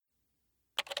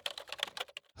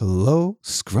Hello,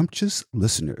 scrumptious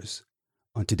listeners.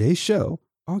 On today's show,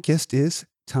 our guest is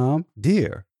Tom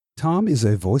Dheere. Tom is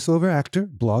a voiceover actor,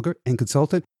 blogger, and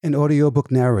consultant, and audiobook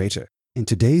narrator. In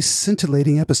today's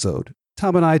scintillating episode,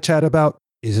 Tom and I chat about,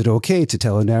 is it okay to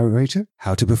tell a narrator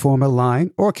how to perform a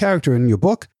line or character in your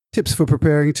book, tips for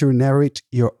preparing to narrate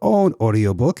your own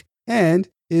audiobook, and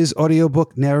is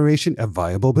audiobook narration a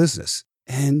viable business?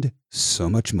 And so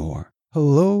much more.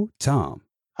 Hello, Tom.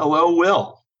 Hello,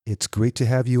 Will. It's great to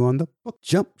have you on the Book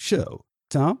Jump Show.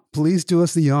 Tom, please do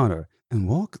us the honor and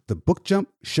walk the Book Jump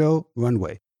Show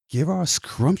runway. Give our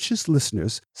scrumptious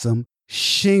listeners some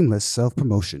shameless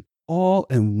self-promotion, all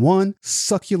in one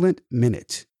succulent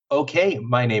minute. Okay,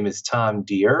 my name is Tom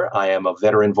Dheere. I am a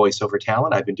veteran voiceover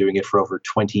talent. I've been doing it for over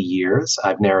 20 years.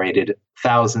 I've narrated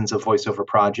thousands of voiceover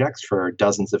projects for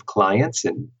dozens of clients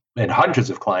and hundreds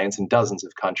of clients in dozens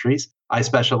of countries. I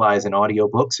specialize in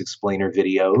audiobooks, explainer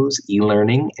videos,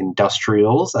 e-learning,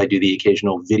 industrials. I do the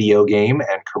occasional video game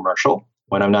and commercial.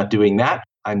 When I'm not doing that,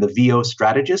 I'm the VO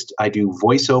strategist. I do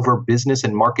voiceover business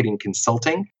and marketing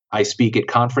consulting. I speak at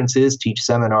conferences, teach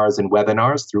seminars and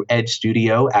webinars through Edge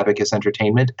Studio, Abacus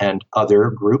Entertainment, and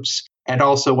other groups. And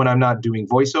also, when I'm not doing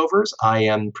voiceovers, I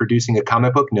am producing a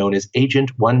comic book known as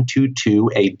Agent 122,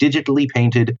 a digitally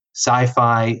painted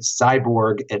sci-fi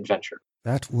cyborg adventure.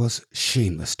 That was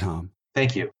shameless, Tom.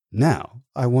 Thank you. Now,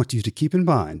 I want you to keep in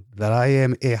mind that I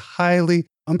am a highly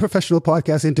unprofessional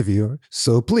podcast interviewer,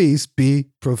 so please be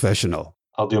professional.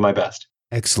 I'll do my best.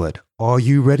 Excellent. Are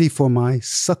you ready for my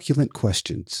succulent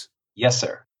questions? Yes,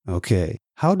 sir. Okay.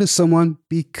 How does someone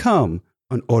become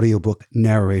an audiobook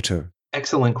narrator?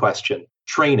 Excellent question.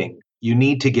 Training. You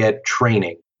need to get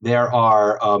training. There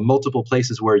are multiple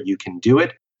places where you can do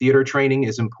it. Theater training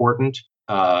is important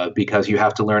because you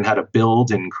have to learn how to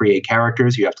build and create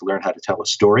characters. You have to learn how to tell a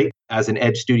story. As an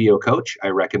Edge Studio coach, I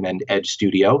recommend Edge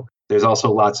Studio. There's also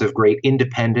lots of great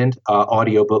independent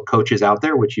audiobook coaches out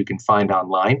there, which you can find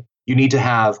online. You need to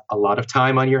have a lot of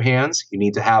time on your hands. You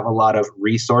need to have a lot of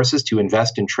resources to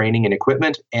invest in training and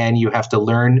equipment. And you have to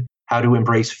learn how to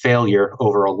embrace failure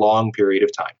over a long period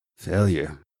of time.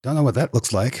 Failure. Don't know what that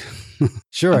looks like.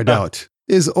 Sure, I doubt.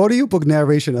 Is audiobook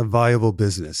narration a viable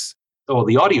business? So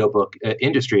the audiobook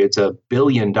industry, it's $1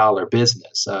 billion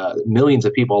business. Millions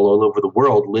of people all over the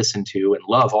world listen to and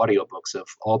love audiobooks of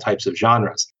all types of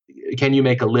genres. Can you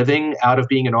make a living out of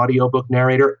being an audiobook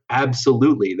narrator?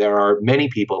 Absolutely. There are many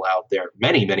people out there,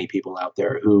 many people out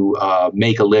there who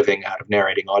make a living out of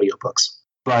narrating audiobooks.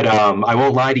 But I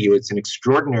won't lie to you, it's an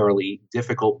extraordinarily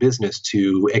difficult business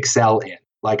to excel in.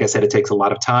 Like I said, it takes a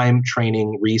lot of time,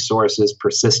 training, resources,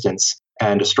 persistence,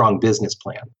 and a strong business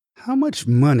plan. How much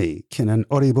money can an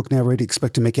audiobook narrator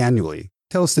expect to make annually?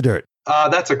 Tell us the dirt.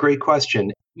 That's a great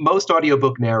question. Most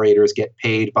audiobook narrators get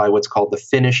paid by what's called the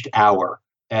finished hour,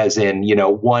 as in,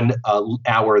 1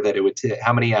 hour that it would take,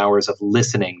 how many hours of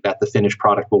listening that the finished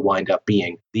product will wind up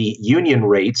being. The union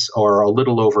rates are a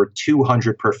little over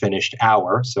 $200 per finished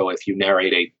hour. So if you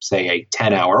narrate a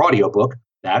 10-hour audiobook,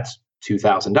 that's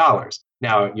 $2,000.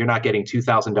 Now, you're not getting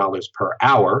 $2,000 per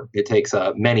hour. It takes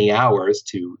many hours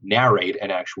to narrate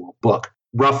an actual book,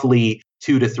 roughly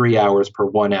 2 to 3 hours per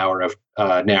 1 hour of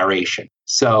narration.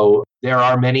 So there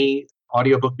are many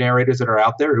audiobook narrators that are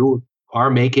out there who are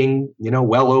making,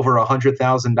 well over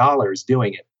 $100,000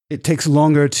 doing it. It takes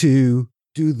longer to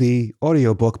do the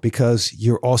audiobook because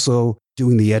you're also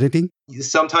doing the editing?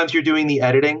 Sometimes you're doing the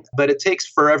editing, but it takes,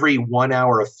 for every 1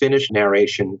 hour of finished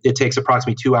narration, it takes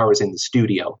approximately 2 hours in the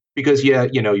studio because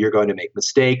you're going to make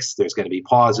mistakes. There's going to be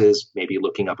pauses, maybe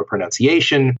looking up a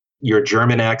pronunciation. Your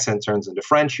German accent turns into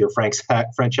French. Your French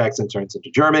accent turns into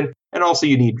German. And also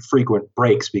you need frequent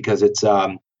breaks because it's,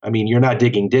 you're not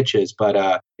digging ditches,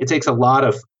 but it takes a lot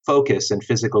of focus and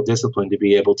physical discipline to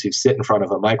be able to sit in front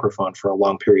of a microphone for a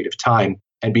long period of time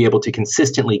and be able to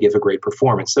consistently give a great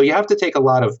performance. So you have to take a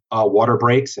lot of water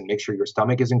breaks and make sure your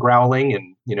stomach isn't growling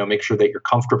and, make sure that you're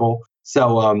comfortable.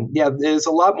 So, there's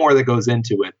a lot more that goes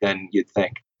into it than you'd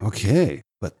think. Okay,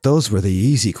 but those were the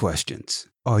easy questions.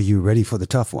 Are you ready for the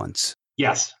tough ones?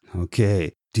 Yes.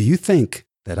 Okay. Do you think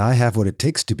that I have what it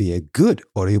takes to be a good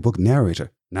audiobook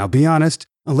narrator? Now, be honest,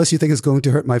 unless you think it's going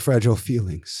to hurt my fragile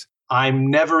feelings. I'm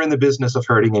never in the business of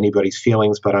hurting anybody's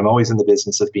feelings, but I'm always in the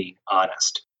business of being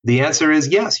honest. The answer is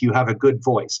yes, you have a good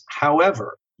voice.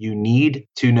 However, you need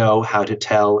to know how to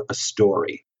tell a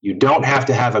story. You don't have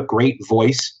to have a great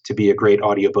voice to be a great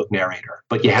audiobook narrator,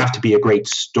 but you have to be a great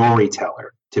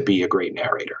storyteller to be a great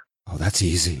narrator. Oh, that's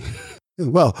easy.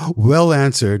 Well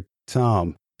answered,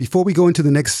 Tom. Before we go into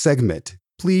the next segment,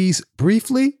 please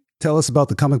briefly tell us about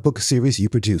the comic book series you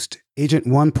produced, Agent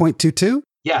 1.22.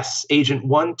 Yes, Agent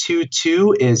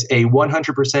 122 is a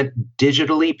 100%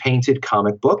 digitally painted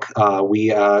comic book.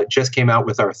 We just came out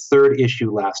with our third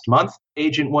issue last month.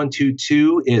 Agent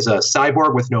 122 is a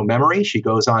cyborg with no memory. She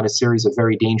goes on a series of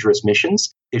very dangerous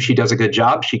missions. If she does a good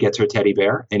job, she gets her teddy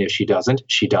bear. And if she doesn't,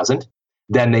 she doesn't.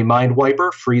 Then they mind wipe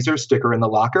her, freeze her, stick her in the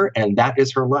locker, and that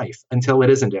is her life until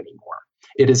it isn't anymore.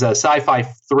 It is a sci-fi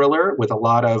thriller with a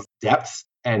lot of depth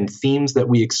and themes that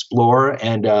we explore,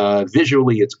 and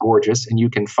visually it's gorgeous, and you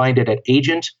can find it at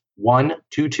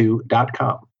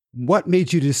agent122.com. What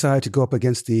made you decide to go up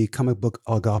against the comic book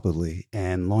oligopoly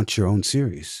and launch your own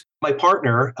series? My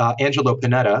partner, Angelo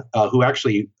Panetta, who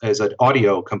actually is an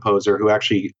audio composer who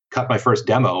actually cut my first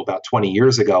demo about 20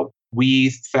 years ago, we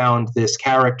found this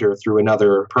character through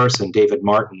another person, David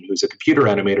Martin, who's a computer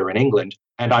animator in England.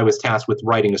 And I was tasked with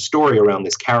writing a story around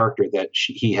this character that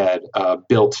he had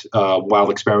built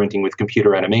while experimenting with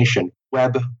computer animation.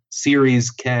 Web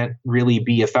series can't really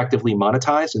be effectively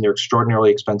monetized, and they're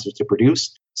extraordinarily expensive to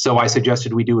produce. So I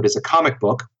suggested we do it as a comic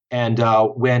book. And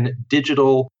when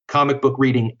digital comic book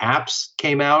reading apps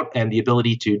came out and the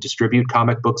ability to distribute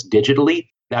comic books digitally,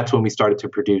 that's when we started to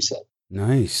produce it.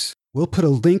 Nice. We'll put a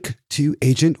link to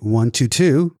Agent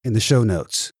 122 in the show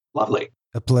notes. Lovely.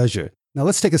 A pleasure. Now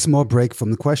let's take a small break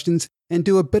from the questions and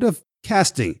do a bit of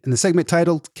casting in the segment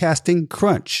titled Casting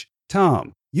Crunch.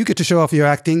 Tom, you get to show off your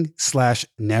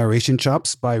acting/narration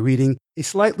chops by reading a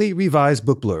slightly revised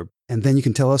book blurb, and then you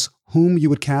can tell us whom you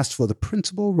would cast for the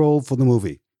principal role for the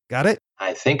movie. Got it?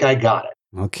 I think I got it.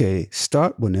 Okay,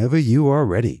 start whenever you are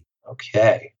ready.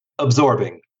 Okay.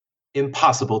 Absorbing.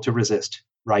 Impossible to resist,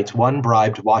 writes one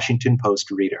bribed Washington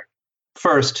Post reader.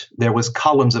 First, there was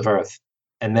Columns of Earth,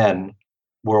 and then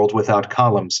World Without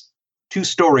Columns. Two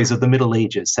stories of the Middle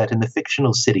Ages set in the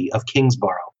fictional city of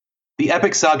Kingsborough. The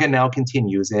epic saga now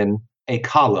continues in A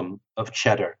Column of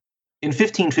Cheddar. In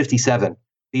 1557,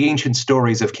 the ancient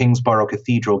stories of Kingsborough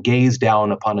Cathedral gaze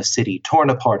down upon a city torn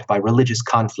apart by religious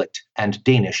conflict and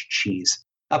Danish cheese.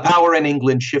 A power in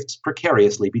England shifts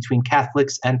precariously between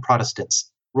Catholics and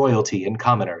Protestants, royalty and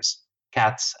commoners,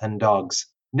 cats and dogs.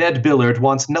 Ned Billard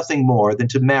wants nothing more than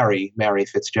to marry Mary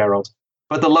Fitzgerald.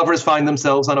 But the lovers find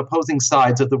themselves on opposing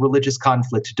sides of the religious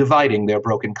conflict dividing their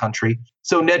broken country.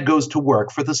 So Ned goes to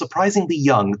work for the surprisingly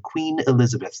young Queen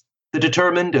Elizabeth. The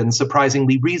determined and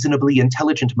surprisingly reasonably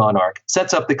intelligent monarch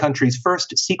sets up the country's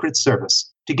first secret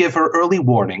service to give her early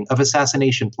warning of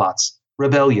assassination plots,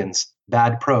 rebellions,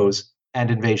 bad prose,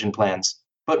 and invasion plans.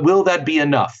 But will that be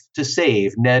enough to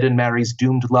save Ned and Mary's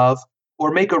doomed love,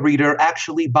 or make a reader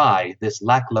actually buy this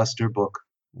lackluster book?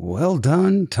 Well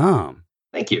done, Tom.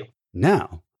 Thank you.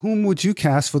 Now, whom would you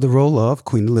cast for the role of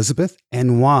Queen Elizabeth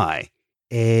and why?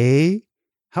 A.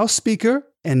 House Speaker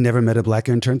and never met a black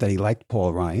intern that he liked,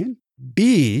 Paul Ryan.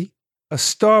 B. A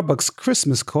Starbucks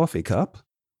Christmas coffee cup.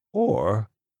 Or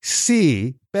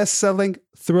C. Best-selling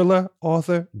thriller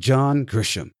author John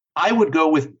Grisham. I would go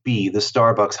with B, the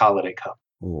Starbucks holiday cup.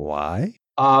 Why?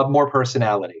 More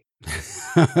personality.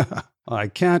 I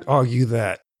can't argue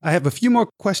that. I have a few more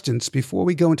questions before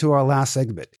we go into our last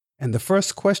segment. And the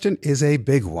first question is a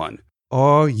big one.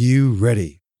 Are you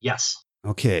ready? Yes.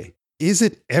 Okay. Is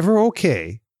it ever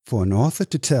okay for an author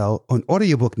to tell an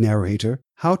audiobook narrator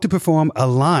how to perform a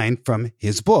line from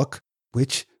his book,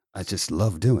 which I just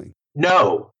love doing?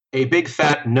 No. A big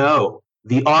fat no.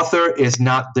 The author is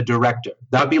not the director.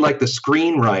 That'd be like the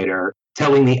screenwriter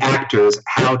telling the actors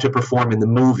how to perform in the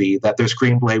movie that their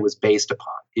screenplay was based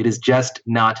upon. It is just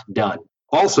not done.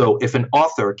 Also, if an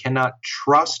author cannot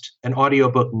trust an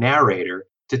audiobook narrator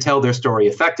to tell their story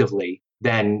effectively,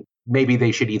 then maybe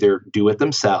they should either do it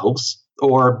themselves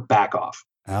or back off.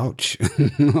 Ouch.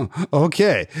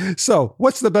 Okay. So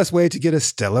what's the best way to get a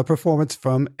stellar performance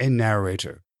from a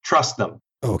narrator? Trust them.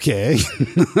 Okay.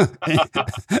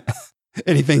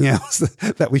 Anything else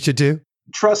that we should do?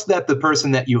 Trust that the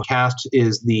person that you cast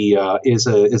is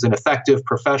an effective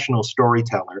professional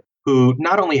storyteller who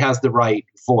not only has the right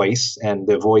voice, and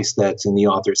the voice that's in the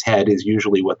author's head is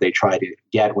usually what they try to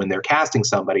get when they're casting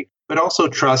somebody, but also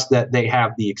trust that they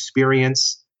have the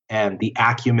experience and the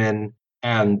acumen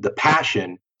and the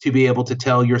passion to be able to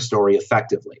tell your story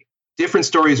effectively. Different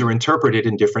stories are interpreted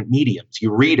in different mediums.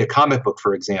 You read a comic book,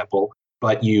 for example,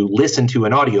 but you listen to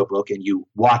an audiobook and you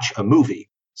watch a movie.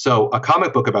 So a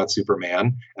comic book about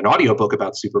Superman, an audiobook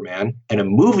about Superman, and a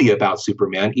movie about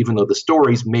Superman, even though the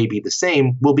stories may be the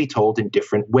same, will be told in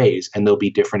different ways, and there'll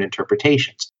be different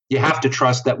interpretations. You have to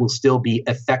trust that will still be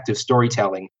effective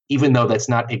storytelling, even though that's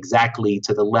not exactly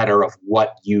to the letter of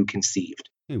what you conceived.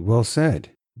 Hey, well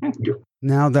said.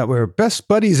 Now that we're best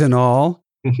buddies and all,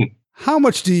 how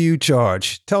much do you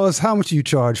charge? Tell us how much you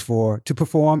charge to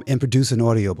perform and produce an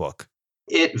audiobook.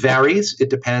 It varies. It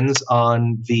depends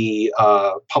on the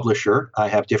publisher. I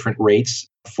have different rates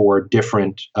for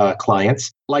different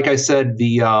clients. Like I said,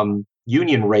 the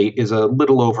union rate is a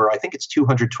little over, I think it's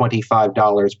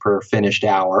 $225 per finished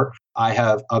hour. I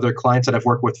have other clients that I've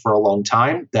worked with for a long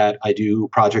time that I do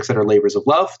projects that are labors of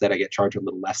love that I get charged a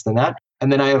little less than that.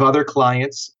 And then I have other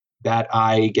clients that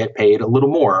I get paid a little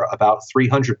more, about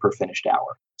 $300 per finished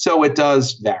hour. So it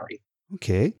does vary.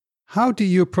 Okay. How do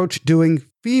you approach doing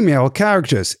female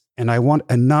characters? And I want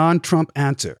a non-Trump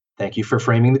answer. Thank you for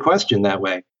framing the question that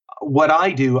way. What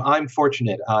I do, I'm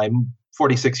fortunate. I'm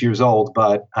 46 years old,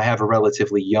 but I have a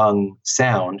relatively young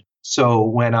sound. So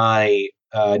when I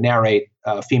narrate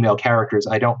female characters,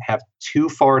 I don't have too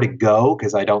far to go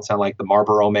because I don't sound like the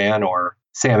Marlboro Man or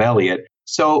Sam Elliott.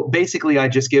 So basically, I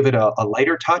just give it a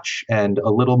lighter touch and a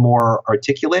little more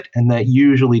articulate, and that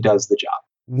usually does the job.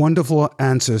 Wonderful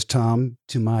answers, Tom,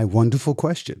 to my wonderful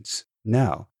questions.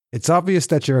 Now, it's obvious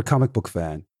that you're a comic book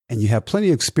fan, and you have plenty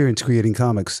of experience creating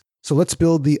comics. So let's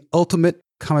build the ultimate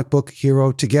comic book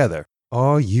hero together.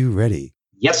 Are you ready?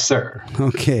 Yes, sir.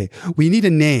 Okay, we need a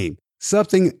name.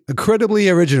 Something incredibly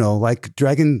original like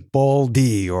Dragon Ball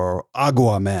D or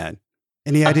Agua Man.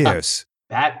 Any ideas?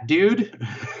 Bat Dude?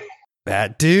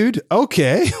 Bat Dude?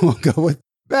 Okay, we'll go with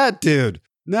Bat Dude.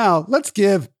 Now, let's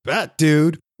give Bat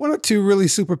Dude one or two really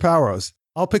superpowers.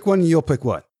 I'll pick one and you'll pick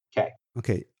one.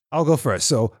 Okay, I'll go first.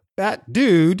 So, Bat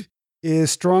Dude is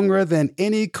stronger than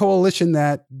any coalition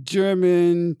that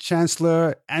German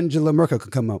Chancellor Angela Merkel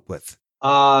could come up with.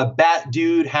 Bat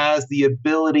Dude has the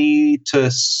ability to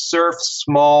surf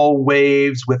small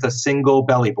waves with a single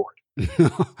belly board.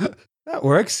 That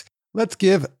works. Let's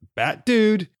give Bat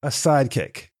Dude a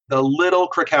sidekick. The Little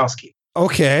Krakowski.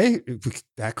 Okay,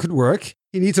 that could work.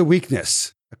 He needs a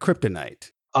weakness, a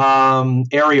kryptonite.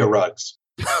 Area rugs.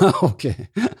 Okay.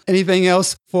 Anything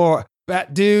else for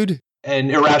Bat Dude?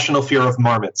 An irrational fear of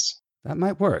marmots. That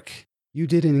might work. You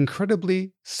did an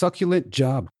incredibly succulent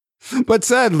job. But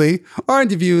sadly, our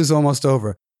interview is almost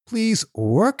over. Please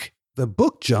work the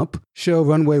book jump show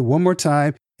runway one more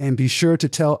time and be sure to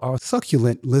tell our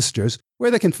succulent listeners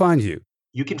where they can find you.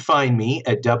 You can find me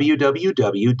at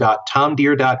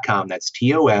www.tomdheere.com. That's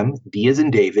T-O-M-D as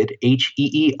in David,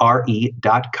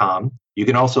 Heere.com. You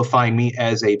can also find me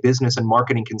as a business and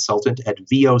marketing consultant at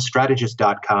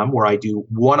vostrategist.com, where I do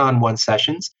one-on-one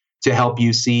sessions to help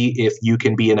you see if you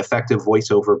can be an effective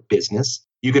voiceover business.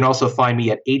 You can also find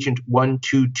me at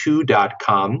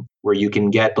agent122.com, where you can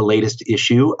get the latest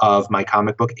issue of my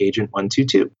comic book, Agent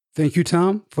 122. Thank you,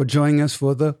 Tom, for joining us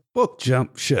for the Book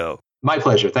Jump Show. My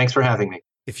pleasure. Thanks for having me.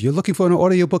 If you're looking for an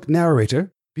audiobook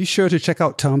narrator, be sure to check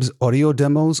out Tom's audio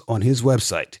demos on his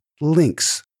website.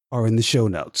 Links are in the show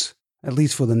notes, at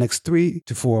least for the next 3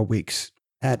 to 4 weeks,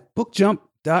 at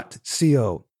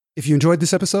bookjump.co. If you enjoyed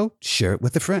this episode, share it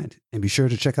with a friend, and be sure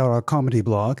to check out our comedy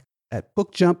blog at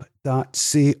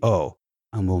bookjump.co.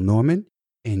 I'm Will Norman,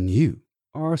 and you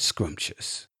are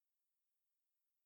scrumptious.